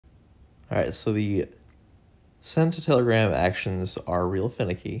All right, so the send to Telegram actions are real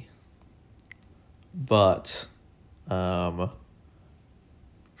finicky, but I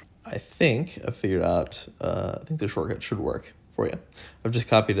think I figured out, I think the shortcut should work for you. I've just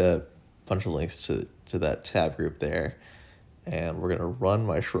copied a bunch of links to that tab group there, and we're gonna run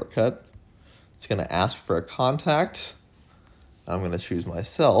my shortcut. It's gonna ask for a contact. I'm gonna choose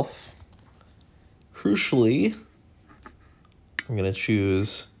myself. Crucially, I'm gonna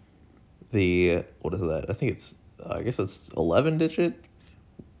choose the, what is that? I think it's, I guess it's 11-digit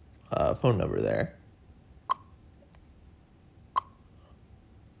phone number there.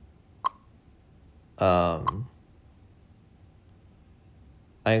 I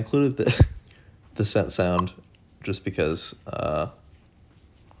included the scent sound just because I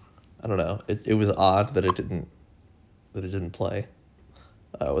don't know. It was odd that it didn't play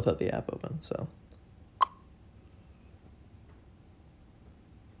without the app open. So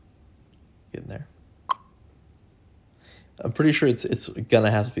getting there. I'm pretty sure it's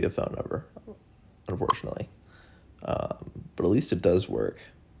gonna have to be a phone number, unfortunately. But at least it does work.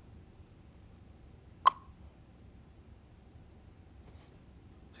 I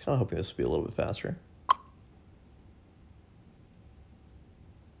was kind of hoping this would be a little bit faster.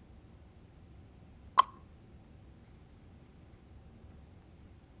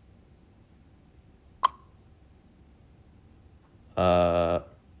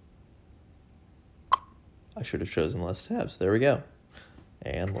 I should have chosen less tabs. There we go.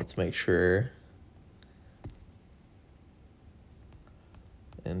 And let's make sure,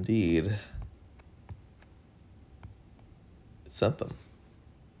 indeed, it sent them.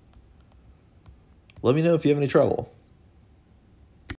 Let me know if you have any trouble.